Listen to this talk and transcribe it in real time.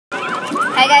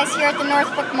Hi guys, here at the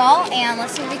Northbrook Mall, and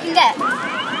let's see what we can get.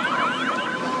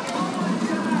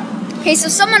 Okay, so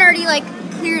someone already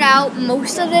cleared out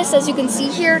most of this, as you can see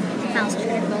here. Mouse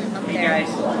headphone up there. Hey guys,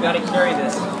 we gotta carry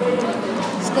this.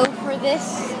 Let's go for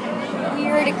this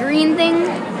weird green thing,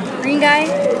 green guy.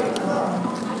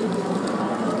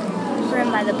 For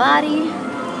him by the body.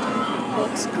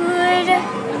 Looks good.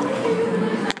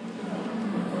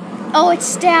 Oh, it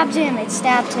stabbed him. It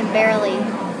stabbed him barely.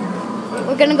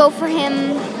 We're gonna go for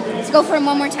him. Let's go for him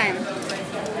one more time.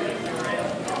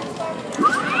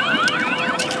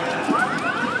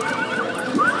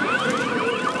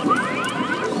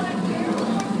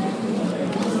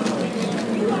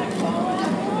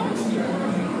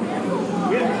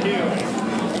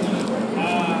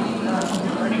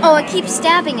 Oh, it keeps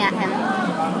stabbing at him.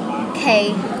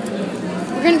 Okay.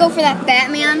 We're gonna go for that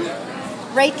Batman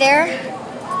right there.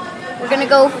 We're gonna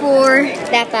go for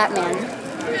that Batman.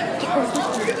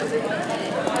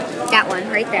 That one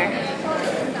right there.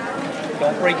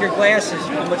 Don't break your glasses.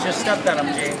 You almost just stepped on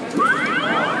them, Jay.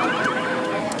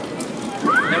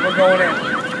 Never going in.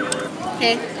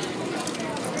 Okay.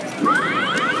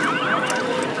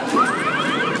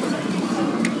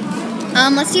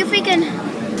 Let's see if we can.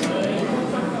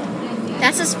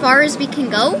 That's as far as we can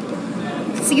go.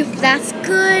 Let's see if that's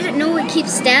good. No, it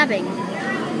keeps stabbing.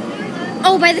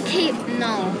 Oh, by the cape.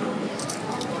 No.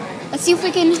 Let's see if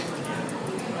we can.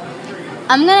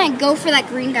 I'm gonna go for that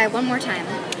green guy one more time.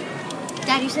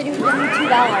 Dad, you said you would give me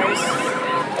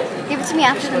 $2. Give it to me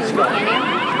after the movie, can you?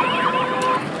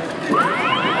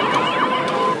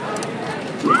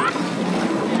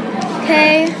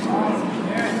 Okay.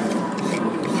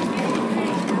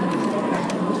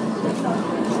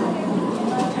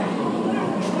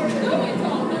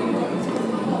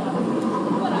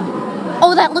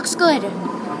 Oh, that looks good.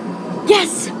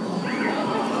 Yes.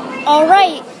 All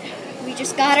right. We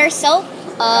just got ourselves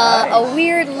a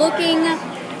weird looking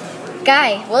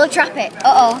guy. Will it drop it?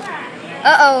 Uh-oh.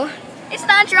 Uh-oh. It's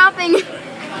not dropping.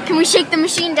 Can we shake the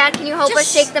machine? Dad, can you help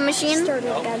us shake the machine? Start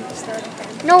it again. Start it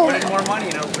again. No. Put in more money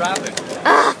and it'll drop it.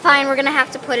 Fine. We're going to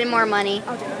have to put in more money.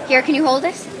 I'll do it. Here, can you hold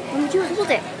this? When would you hold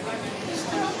it?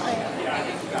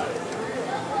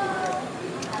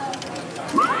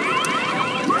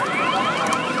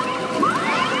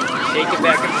 Shake it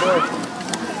back and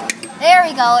forth. There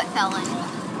we go. It fell in.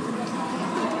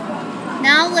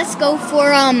 Now let's go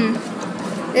for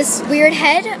this weird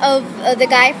head of the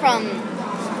guy from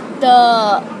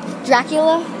the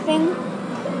Dracula thing.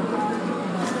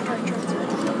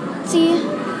 See?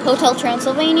 Hotel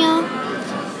Transylvania.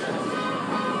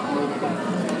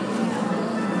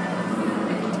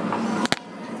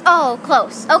 Oh,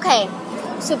 close. Okay.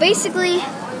 So basically,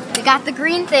 we got the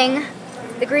green thing.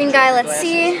 The green guy, let's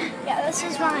see. Yeah, this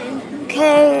is mine.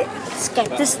 Okay, let's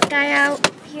get this guy out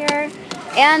here.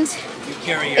 And You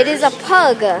carry yours. it is a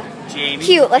pug. Jamie,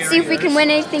 Cute. Let's see carry if we can yours. win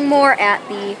anything more at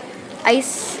the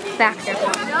Ice Factor.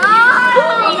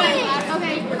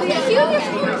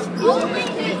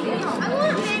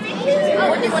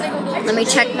 Let me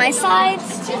check my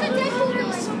sides.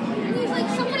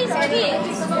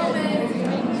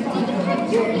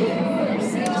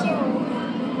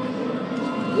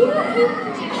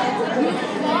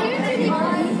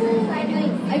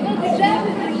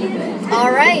 All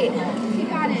right.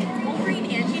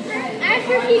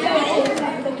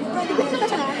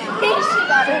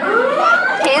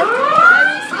 Okay,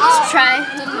 let's try.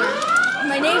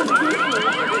 My name's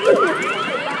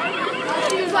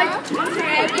She was like,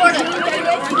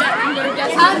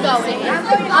 I'm going.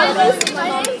 My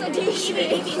name's Adisha.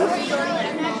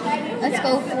 Let's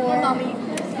go for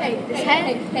Hey, this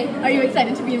head. Hey, are you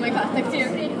excited to be in my class next year?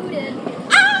 Hit it.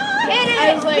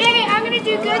 I was like, Yay, I'm gonna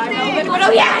do good things.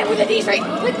 Oh yeah, with a D3.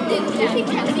 What did you think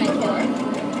Kennedy for?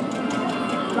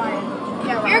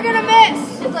 You're gonna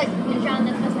miss. It's like John,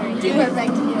 that's necessary. Too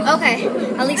perfect. okay,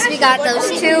 at least we got those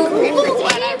two.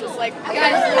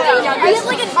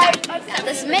 Got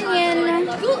this minion.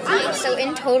 So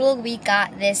in total, we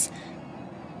got this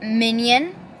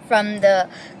minion from the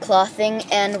clothing,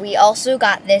 and we also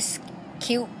got this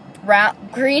cute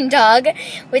green dog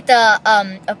with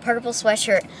a purple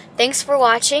sweatshirt. Thanks for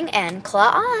watching, and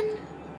claw on!